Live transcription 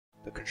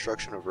the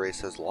construction of race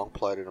has long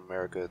plagued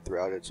America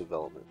throughout its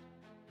development.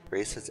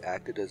 Race has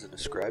acted as an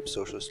ascribed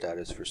social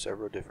status for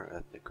several different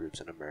ethnic groups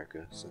in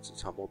America since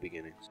its humble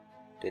beginnings,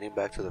 dating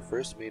back to the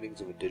first meetings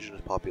of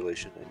indigenous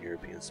population and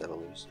European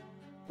settlers.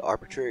 The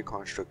arbitrary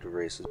construct of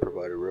race has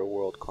provided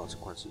real-world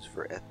consequences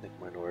for ethnic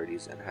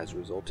minorities and has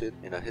resulted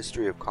in a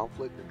history of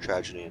conflict and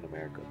tragedy in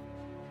America.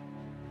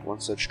 One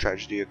such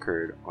tragedy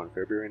occurred on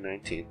February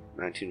 19,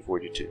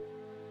 1942.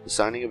 The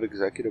signing of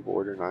Executive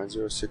Order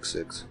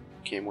 9066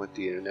 came with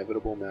the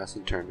inevitable mass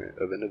internment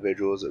of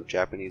individuals of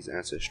Japanese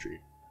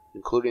ancestry,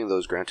 including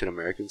those granted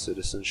American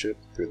citizenship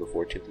through the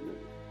 14th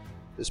Amendment.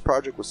 This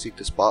project would seek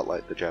to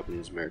spotlight the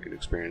Japanese-American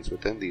experience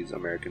within these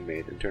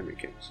American-made internment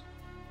camps.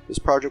 This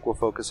project will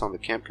focus on the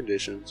camp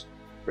conditions,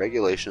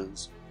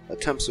 regulations,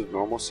 attempts of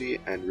normalcy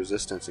and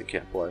resistance in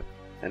camp life,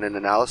 and an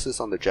analysis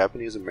on the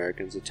Japanese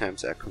Americans'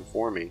 attempts at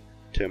conforming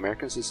to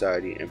American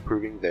society and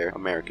proving their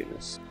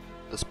Americanness.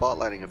 The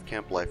spotlighting of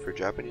camp life for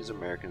Japanese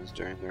Americans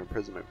during their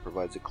imprisonment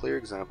provides a clear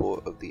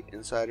example of the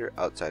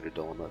insider-outsider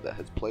dilemma that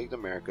has plagued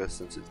America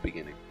since its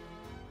beginning.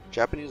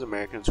 Japanese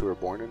Americans who were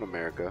born in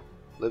America,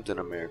 lived in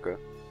America,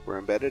 were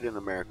embedded in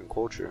American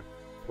culture,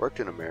 worked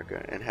in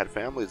America, and had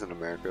families in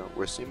America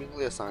were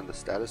seemingly assigned the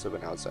status of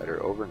an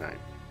outsider overnight.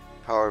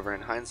 However,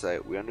 in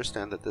hindsight, we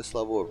understand that this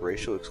level of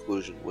racial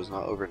exclusion was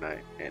not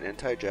overnight, and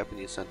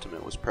anti-Japanese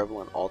sentiment was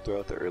prevalent all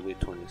throughout the early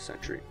 20th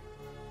century.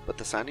 But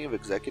the signing of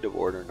Executive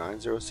Order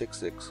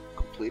 9066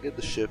 completed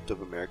the shift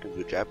of Americans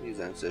with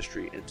Japanese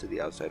ancestry into the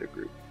outsider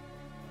group.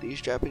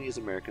 These Japanese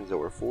Americans that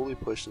were fully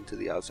pushed into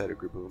the outsider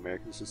group of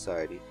American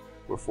society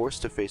were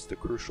forced to face the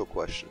crucial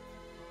question: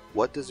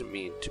 what does it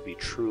mean to be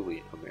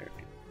truly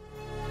American?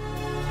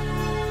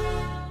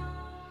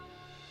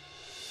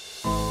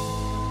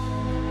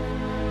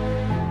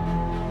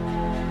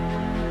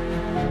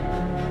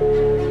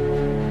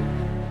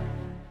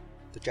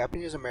 The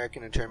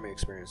Japanese-American internment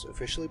experience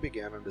officially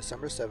began on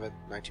December 7,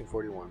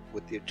 1941,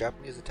 with the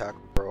Japanese attack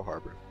on Pearl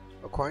Harbor.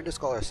 According to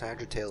scholar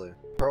Sandra Taylor,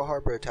 Pearl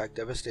Harbor attack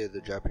devastated the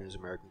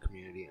Japanese-American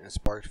community and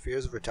sparked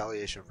fears of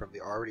retaliation from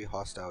the already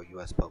hostile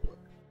U.S. public.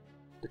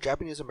 The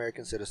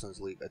Japanese-American Citizens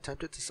League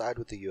attempted to side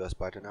with the U.S.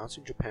 by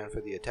denouncing Japan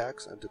for the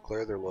attacks and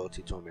declare their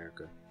loyalty to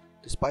America.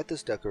 Despite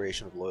this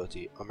declaration of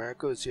loyalty,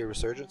 America would see a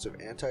resurgence of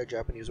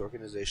anti-Japanese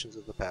organizations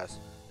of the past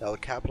that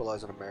would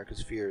capitalize on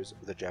America's fears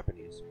of the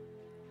Japanese.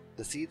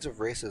 The seeds of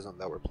racism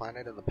that were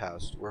planted in the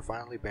past were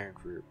finally bearing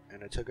fruit,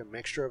 and it took a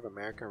mixture of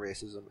American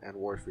racism and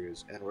war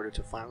fears in order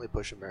to finally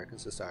push American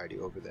society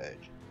over the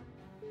edge.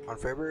 On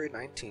February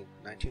 19,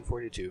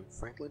 1942,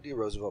 Franklin D.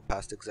 Roosevelt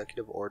passed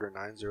Executive Order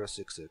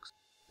 9066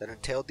 that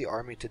entailed the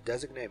Army to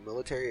designate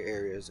military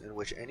areas in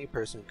which any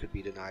person could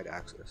be denied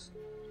access.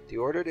 The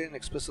order didn't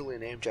explicitly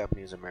name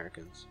Japanese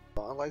Americans,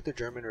 but unlike the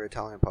German or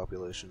Italian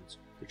populations,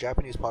 the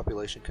Japanese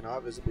population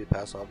cannot visibly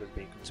pass off as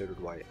being considered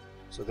white,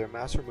 so their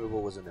mass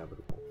removal was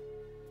inevitable.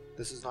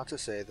 This is not to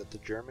say that the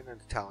German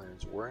and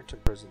Italians weren't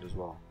imprisoned as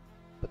well,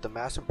 but the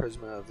mass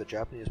imprisonment of the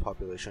Japanese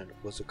population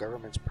was the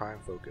government's prime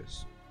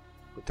focus.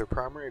 With their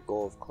primary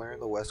goal of clearing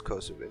the west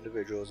coast of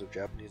individuals of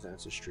Japanese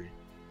ancestry,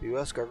 the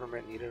U.S.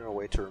 government needed a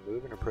way to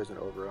remove and imprison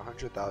over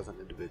 100,000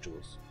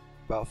 individuals.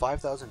 About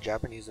 5,000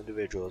 Japanese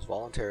individuals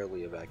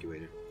voluntarily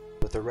evacuated,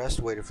 with the rest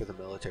waited for the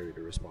military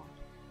to respond.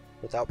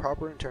 Without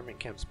proper internment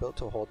camps built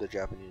to hold the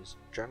Japanese,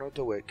 General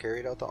DeWitt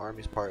carried out the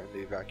Army's part in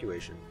the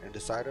evacuation and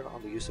decided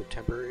on the use of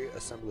temporary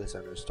assembly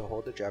centers to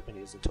hold the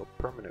Japanese until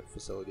permanent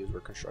facilities were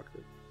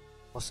constructed.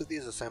 Most of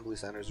these assembly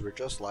centers were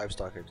just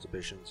livestock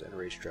exhibitions and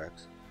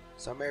racetracks.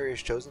 Some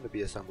areas chosen to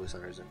be assembly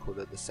centers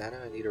included the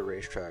Santa Anita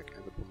Racetrack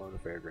and the Pomona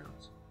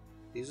Fairgrounds.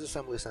 These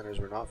assembly centers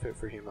were not fit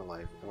for human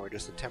life and were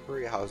just a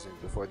temporary housing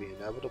before the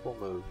inevitable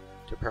move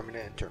to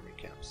permanent internment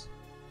camps.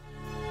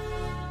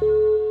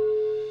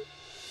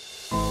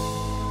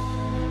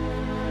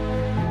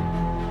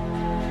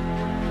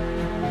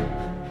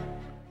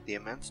 The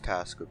immense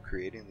task of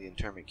creating the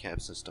internment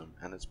camp system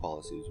and its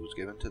policies was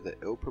given to the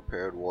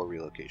ill-prepared War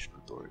Relocation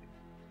Authority.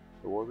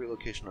 The War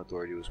Relocation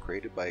Authority was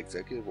created by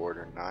Executive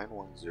Order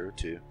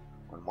 9102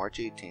 on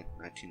March 18,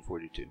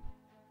 1942.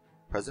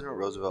 President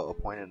Roosevelt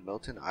appointed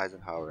Milton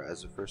Eisenhower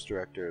as the first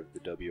director of the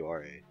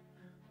WRA.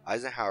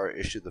 Eisenhower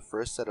issued the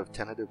first set of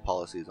tentative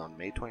policies on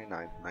May 29,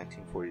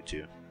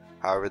 1942.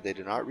 However, they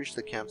did not reach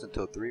the camps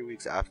until 3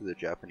 weeks after the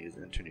Japanese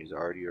internees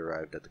already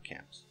arrived at the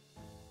camps.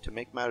 To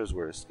make matters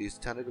worse, these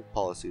tentative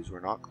policies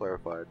were not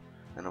clarified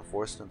and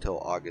enforced until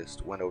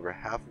August, when over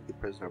half of the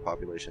prisoner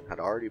population had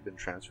already been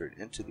transferred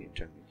into the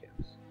internment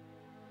camps.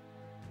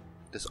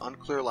 This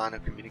unclear line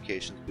of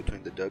communications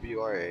between the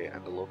WRA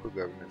and the local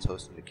governments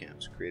hosting the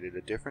camps created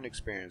a different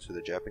experience for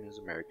the Japanese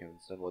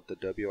Americans than what the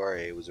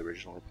WRA was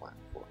originally planning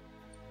for.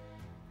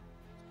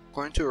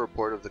 According to a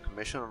report of the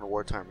Commission on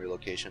Wartime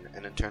Relocation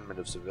and Internment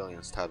of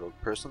Civilians titled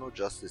Personal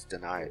Justice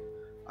Denied,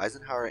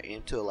 Eisenhower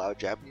aimed to allow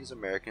Japanese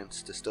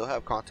Americans to still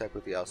have contact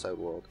with the outside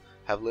world,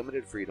 have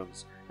limited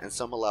freedoms, and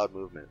some allowed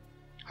movement.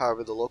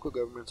 However, the local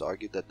governments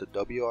argued that the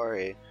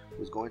WRA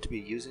was going to be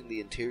using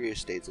the interior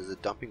states as a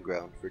dumping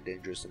ground for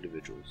dangerous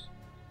individuals.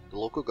 The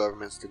local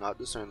governments did not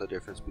discern the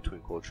difference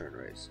between culture and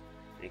race.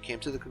 and came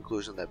to the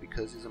conclusion that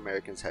because these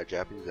Americans had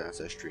Japanese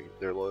ancestry,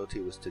 their loyalty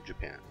was to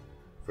Japan.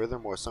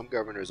 Furthermore, some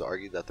governors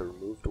argued that the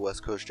removed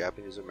West Coast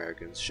Japanese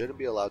Americans shouldn't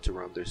be allowed to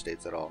roam their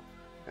states at all,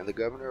 and the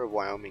governor of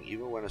Wyoming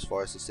even went as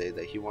far as to say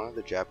that he wanted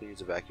the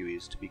Japanese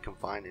evacuees to be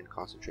confined in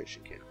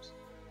concentration camps.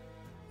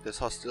 This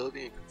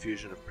hostility and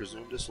confusion of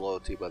presumed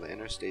disloyalty by the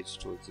interstates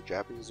towards the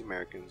Japanese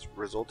Americans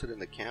resulted in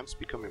the camps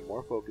becoming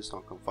more focused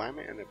on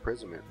confinement and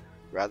imprisonment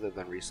rather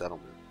than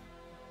resettlement.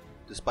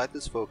 Despite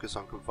this focus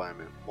on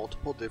confinement,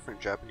 multiple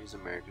different Japanese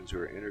Americans who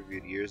were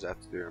interviewed years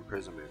after their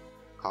imprisonment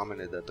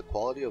commented that the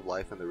quality of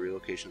life in the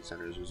relocation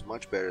centers was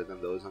much better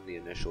than those in the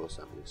initial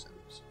assembly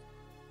centers.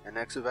 An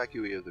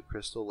ex-evacuee of the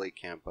Crystal Lake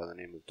camp by the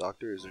name of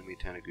Dr. Izumi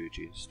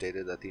Taniguchi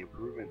stated that the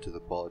improvement to the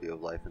quality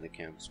of life in the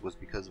camps was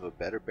because of a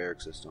better barrack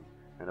system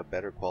and a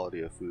better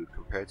quality of food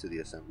compared to the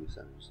assembly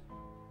centers.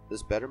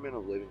 This betterment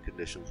of living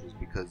conditions was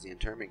because the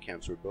internment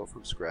camps were built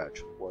from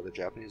scratch, while the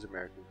Japanese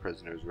American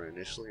prisoners were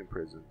initially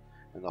imprisoned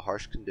in the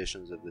harsh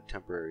conditions of the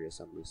temporary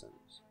assembly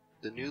centers.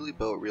 The newly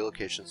built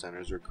relocation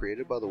centers were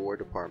created by the War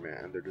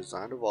Department, and their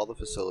design of all the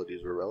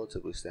facilities were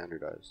relatively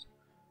standardized.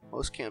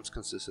 Most camps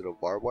consisted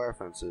of barbed wire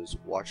fences,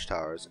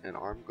 watchtowers, and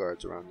armed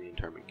guards around the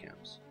internment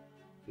camps.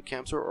 The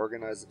camps were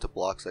organized into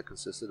blocks that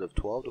consisted of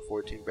 12 to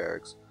 14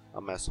 barracks,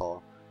 a mess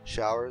hall,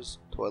 showers,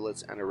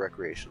 toilets, and a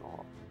recreational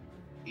hall.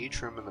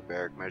 Each room in the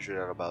barrack measured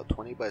at about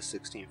 20 by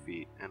 16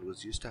 feet and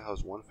was used to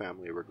house one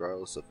family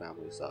regardless of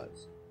family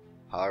size.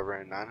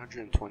 However, in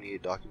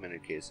 928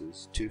 documented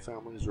cases, two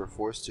families were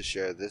forced to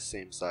share this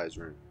same size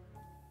room.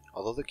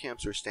 Although the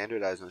camps were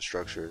standardized in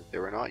structure, they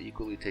were not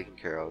equally taken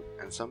care of,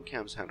 and some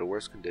camps had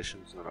worse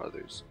conditions than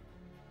others.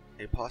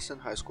 A Boston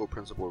High School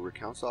principal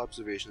recounts the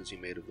observations he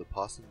made of the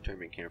Boston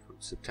internment camp from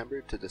September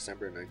to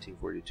December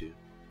 1942.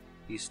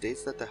 He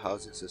states that the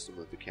housing system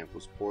of the camp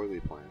was poorly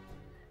planned.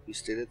 He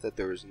stated that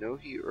there was no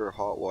heat or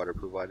hot water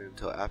provided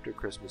until after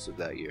Christmas of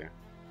that year,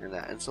 and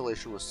that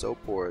insulation was so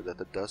poor that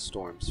the dust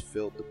storms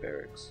filled the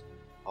barracks.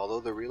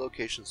 Although the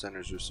relocation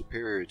centers were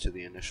superior to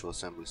the initial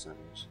assembly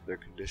centers, their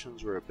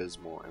conditions were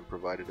abysmal and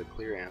provided a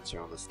clear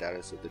answer on the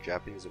status of the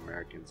Japanese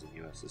Americans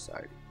in U.S.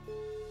 society.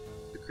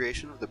 The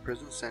creation of the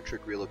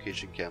prison-centric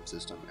relocation camp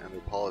system and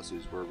their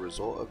policies were a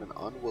result of an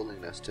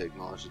unwillingness to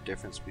acknowledge the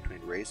difference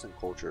between race and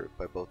culture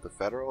by both the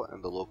federal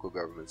and the local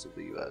governments of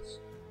the U.S.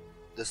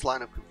 This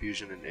line of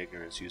confusion and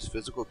ignorance used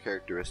physical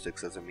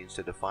characteristics as a means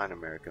to define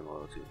American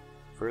loyalty.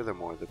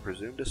 Furthermore, the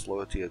presumed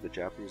disloyalty of the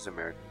Japanese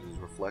Americans is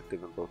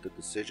reflective in both the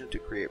decision to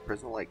create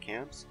prison-like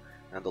camps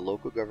and the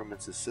local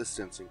government's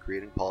insistence in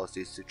creating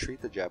policies to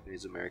treat the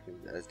Japanese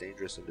Americans as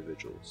dangerous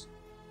individuals.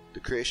 The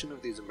creation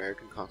of these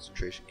American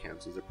concentration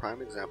camps is a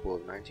prime example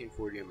of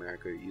 1940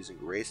 America using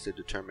race to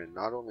determine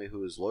not only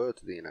who is loyal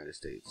to the United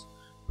States,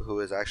 but who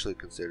is actually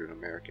considered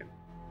American.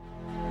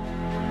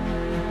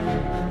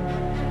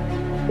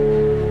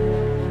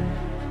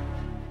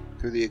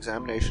 Through the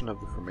examination of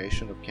the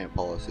formation of camp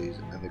policies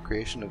and the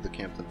creation of the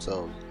camp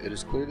themselves, it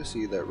is clear to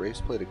see that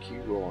race played a key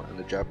role in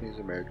the Japanese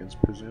Americans'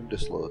 presumed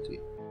disloyalty.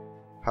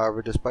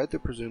 However, despite their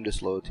presumed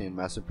disloyalty and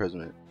mass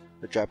imprisonment,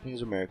 the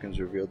Japanese Americans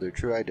revealed their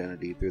true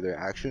identity through their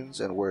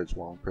actions and words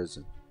while in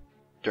prison.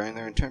 During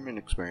their internment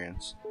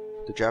experience,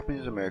 the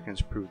Japanese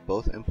Americans proved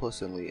both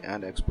implicitly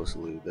and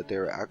explicitly that they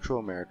were actual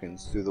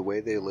Americans through the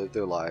way they lived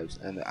their lives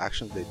and the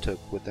actions they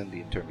took within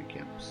the internment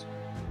camps.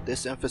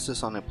 This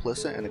emphasis on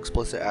implicit and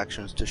explicit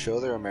actions to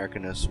show their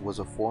Americanness was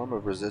a form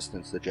of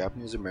resistance the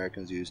Japanese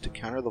Americans used to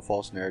counter the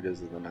false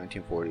narratives of the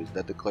 1940s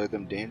that declared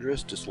them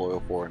dangerous,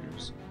 disloyal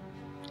foreigners.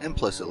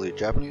 Implicitly,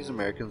 Japanese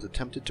Americans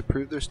attempted to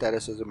prove their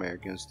status as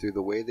Americans through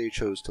the way they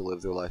chose to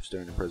live their lives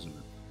during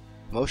imprisonment.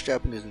 Most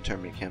Japanese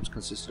internment camps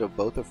consisted of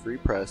both a free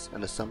press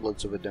and a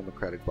semblance of a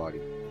democratic body.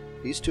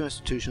 These two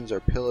institutions are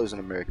pillars in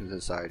American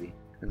society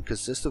and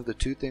consist of the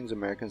two things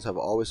Americans have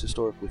always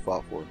historically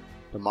fought for: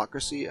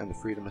 democracy and the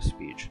freedom of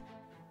speech.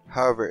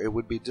 However, it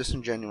would be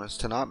disingenuous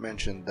to not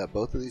mention that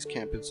both of these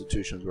camp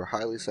institutions were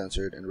highly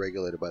censored and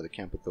regulated by the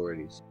camp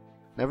authorities.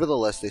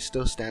 Nevertheless, they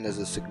still stand as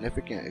a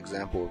significant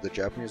example of the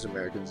Japanese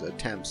Americans'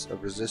 attempts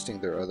of resisting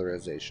their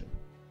otherization.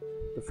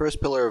 The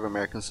first pillar of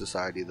American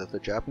society that the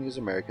Japanese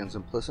Americans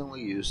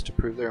implicitly used to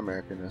prove their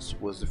Americanness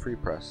was the free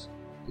press.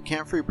 The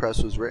Camp Free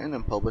Press was written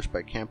and published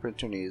by camp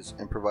internees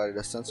and provided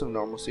a sense of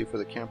normalcy for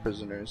the camp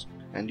prisoners,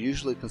 and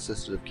usually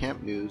consisted of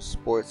camp news,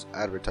 sports,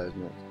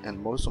 advertisements,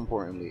 and most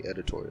importantly,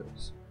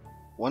 editorials.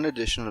 One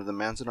edition of the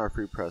Manzanar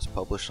Free Press,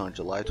 published on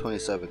July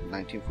 27,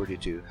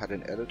 1942, had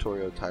an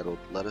editorial titled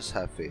 "Let Us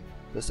Have Faith."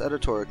 This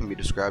editorial can be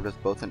described as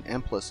both an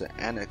implicit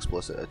and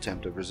explicit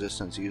attempt of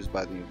resistance used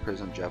by the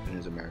imprisoned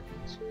Japanese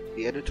Americans.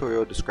 The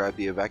editorial described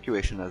the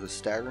evacuation as a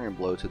staggering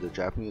blow to the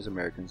Japanese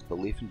Americans'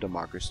 belief in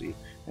democracy,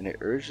 and it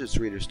urged its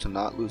readers to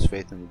not lose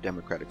faith in the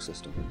democratic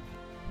system.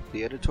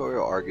 The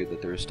editorial argued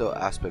that there are still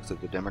aspects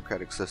of the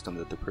democratic system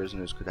that the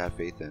prisoners could have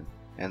faith in,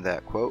 and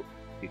that, quote,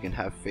 "You can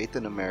have faith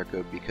in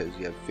America because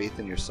you have faith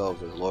in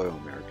yourselves as loyal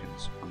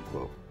Americans,"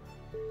 unquote.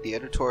 The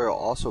editorial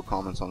also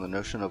comments on the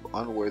notion of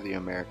unworthy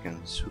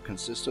Americans, who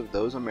consist of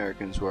those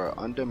Americans who are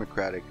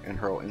undemocratic and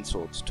hurl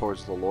insults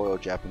towards the loyal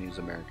Japanese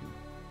American.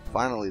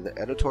 Finally, the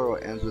editorial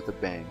ends with a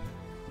bang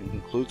and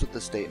concludes with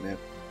the statement,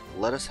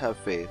 "Let us have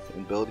faith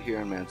and build here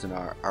in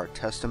Manzanar our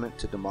testament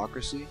to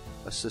democracy,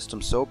 a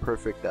system so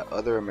perfect that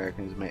other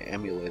Americans may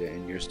emulate it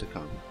in years to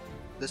come."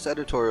 This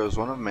editorial is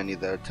one of many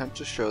that attempt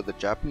to show the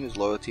Japanese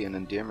loyalty and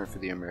endearment for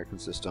the American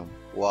system,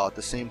 while at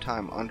the same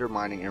time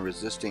undermining and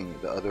resisting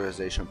the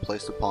otherization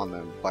placed upon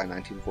them by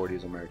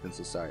 1940s American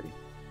society.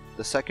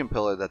 The second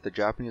pillar that the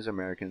Japanese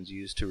Americans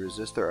used to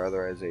resist their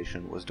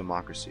otherization was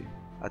democracy.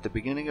 At the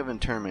beginning of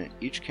internment,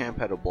 each camp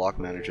had a block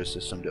manager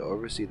system to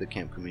oversee the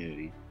camp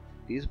community.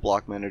 These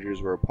block managers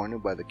were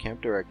appointed by the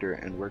camp director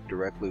and worked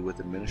directly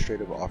with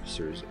administrative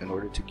officers in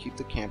order to keep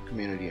the camp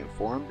community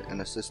informed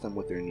and assist them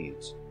with their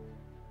needs.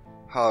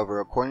 However,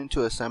 according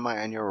to a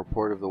semi-annual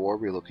report of the War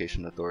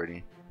Relocation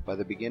Authority, by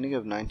the beginning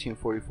of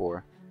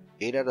 1944,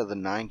 8 out of the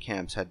 9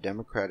 camps had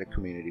democratic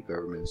community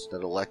governments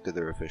that elected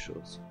their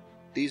officials.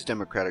 These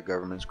democratic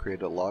governments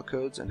created law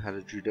codes and had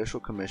a judicial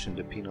commission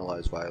to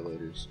penalize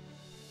violators.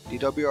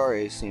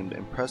 DWRA seemed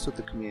impressed with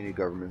the community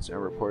governments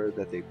and reported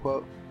that they,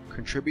 quote,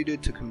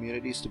 "contributed to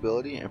community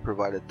stability and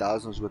provided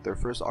thousands with their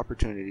first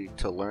opportunity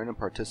to learn and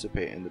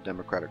participate in the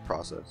democratic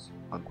process,"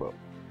 unquote.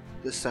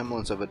 This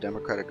semblance of a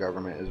democratic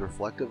government is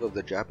reflective of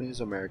the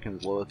Japanese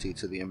Americans' loyalty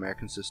to the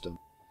American system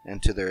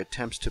and to their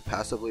attempts to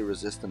passively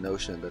resist the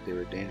notion that they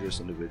were dangerous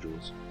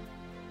individuals.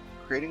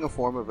 Creating a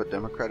form of a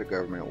democratic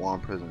government while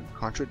in prison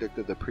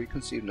contradicted the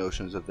preconceived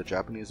notions of the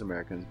Japanese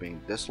Americans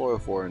being disloyal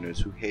foreigners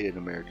who hated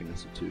American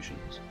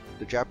institutions.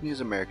 The Japanese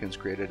Americans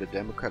created a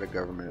democratic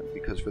government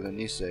because for the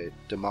Nisei,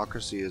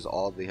 democracy is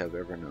all they have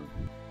ever known.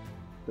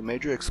 The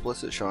major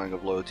explicit showing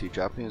of loyalty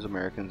Japanese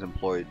Americans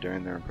employed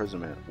during their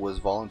imprisonment was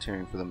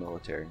volunteering for the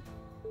military.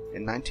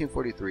 In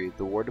 1943,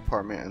 the War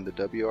Department and the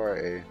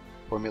WRA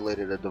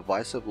formulated a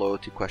divisive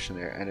loyalty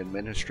questionnaire and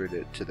administered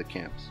it to the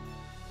camps.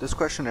 This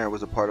questionnaire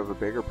was a part of a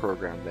bigger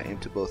program that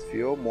aimed to both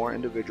fuel more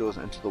individuals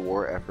into the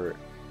war effort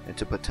and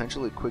to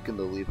potentially quicken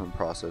the leave-in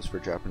process for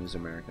Japanese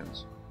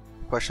Americans.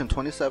 Question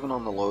 27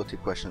 on the loyalty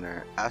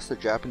questionnaire asked the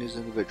Japanese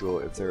individual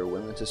if they were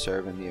willing to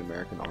serve in the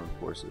American Armed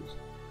Forces.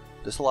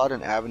 This allowed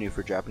an avenue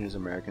for Japanese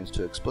Americans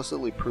to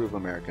explicitly prove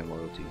American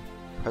loyalty.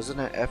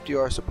 President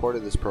FDR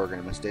supported this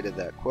program and stated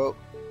that, quote,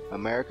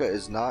 "America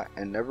is not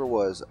and never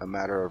was a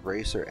matter of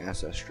race or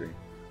ancestry.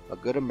 A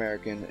good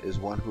American is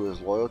one who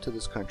is loyal to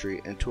this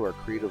country and to our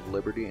creed of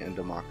liberty and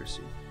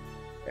democracy.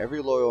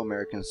 Every loyal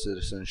American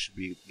citizen should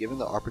be given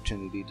the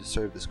opportunity to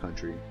serve this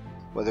country,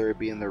 whether it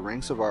be in the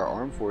ranks of our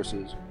armed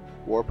forces,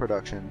 war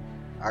production,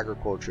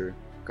 agriculture,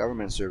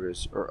 government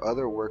service, or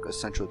other work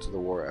essential to the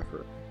war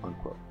effort,"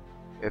 unquote.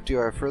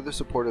 FDR further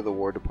supported the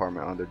War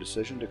Department on their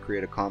decision to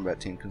create a combat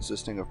team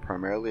consisting of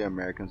primarily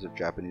Americans of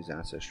Japanese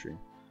ancestry.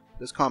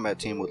 This combat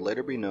team would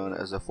later be known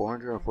as the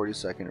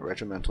 442nd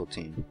Regimental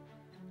Team.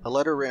 A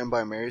letter written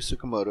by Mary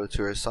Tsukamoto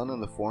to her son in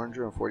the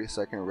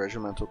 442nd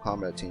Regimental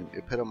Combat Team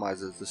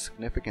epitomizes the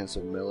significance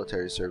of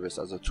military service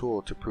as a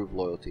tool to prove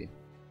loyalty.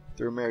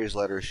 Through Mary's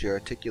letter, she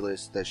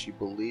articulates that she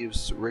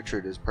believes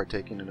Richard is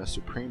partaking in a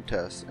supreme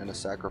test and a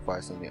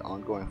sacrifice in the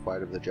ongoing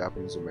fight of the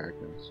Japanese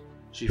Americans.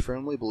 She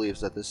firmly believes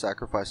that this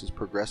sacrifice is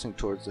progressing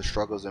towards the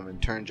struggles of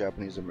interned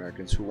Japanese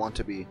Americans who want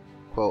to be,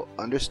 quote,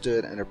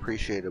 "understood and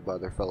appreciated by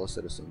their fellow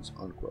citizens,"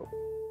 unquote.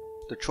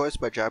 The choice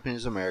by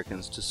Japanese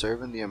Americans to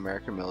serve in the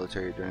American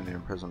military during their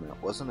imprisonment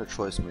wasn't a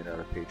choice made out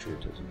of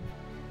patriotism.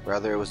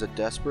 Rather, it was a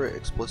desperate,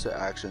 explicit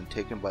action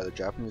taken by the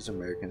Japanese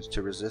Americans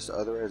to resist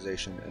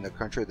otherization in a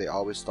country they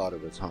always thought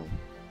of as home.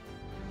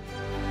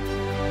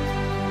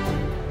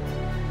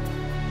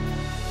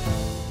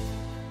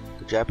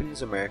 The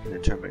Japanese-American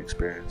internment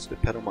experience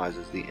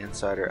epitomizes the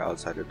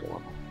insider-outsider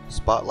dilemma.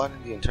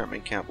 Spotlighting the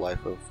internment camp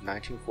life of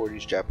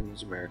 1940s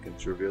Japanese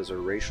Americans reveals a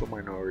racial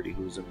minority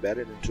who was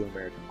embedded into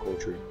American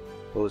culture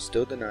but was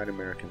still denied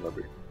American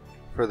liberty.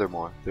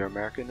 Furthermore, their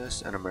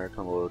Americanness and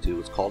American loyalty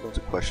was called into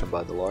question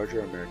by the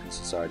larger American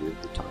society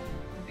of the time.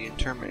 The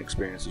internment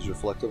experience is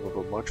reflective of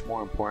a much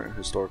more important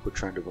historical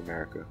trend of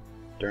America.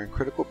 During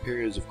critical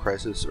periods of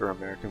crisis or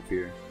American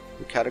fear,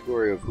 the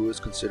category of who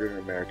is considered an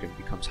American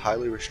becomes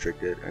highly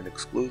restricted and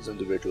excludes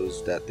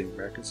individuals that the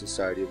American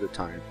society of the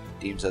time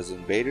deems as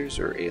invaders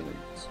or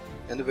aliens.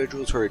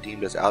 Individuals who are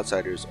deemed as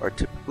outsiders are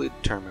typically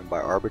determined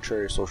by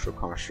arbitrary social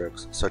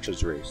constructs such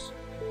as race.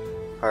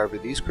 However,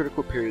 these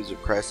critical periods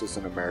of crisis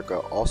in America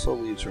also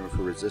leaves room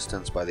for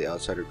resistance by the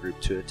outsider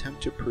group to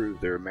attempt to prove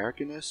their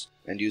Americanness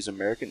and use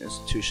American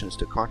institutions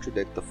to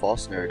contradict the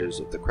false narratives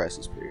of the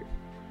crisis period.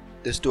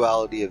 This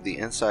duality of the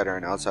insider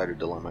and outsider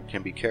dilemma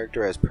can be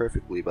characterized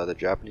perfectly by the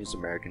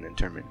Japanese-American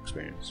internment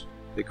experience.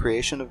 The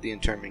creation of the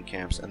internment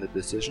camps and the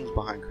decisions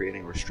behind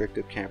creating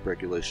restrictive camp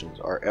regulations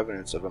are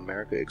evidence of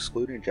America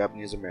excluding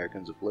Japanese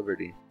Americans of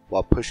liberty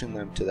while pushing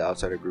them to the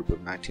outsider group of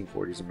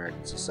 1940s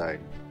American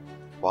society.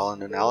 While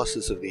an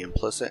analysis of the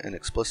implicit and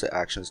explicit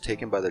actions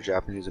taken by the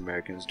Japanese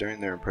Americans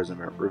during their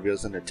imprisonment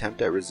reveals an attempt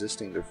at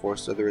resisting their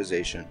forced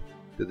otherization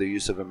through the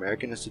use of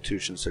American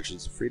institutions such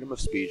as freedom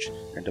of speech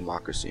and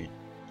democracy.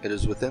 It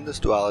is within this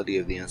duality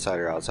of the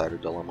insider-outsider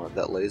dilemma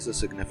that lays the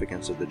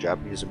significance of the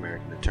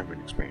Japanese-American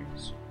internment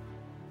experience.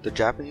 The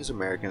Japanese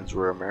Americans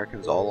were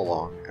Americans all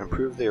along and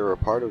proved they were a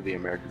part of the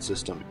American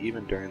system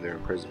even during their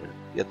imprisonment.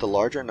 Yet the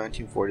larger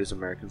 1940s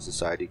American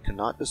society could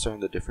not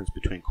discern the difference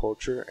between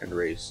culture and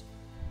race.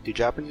 The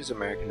Japanese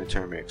American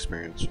internment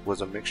experience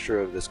was a mixture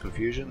of this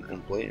confusion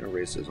and blatant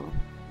racism.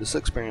 This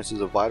experience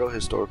is a vital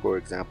historical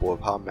example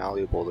of how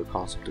malleable the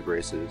concept of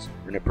race is,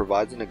 and it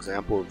provides an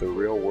example of the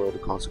real-world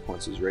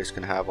consequences race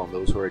can have on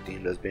those who are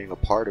deemed as being a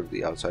part of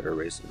the outsider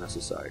race in a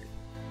society.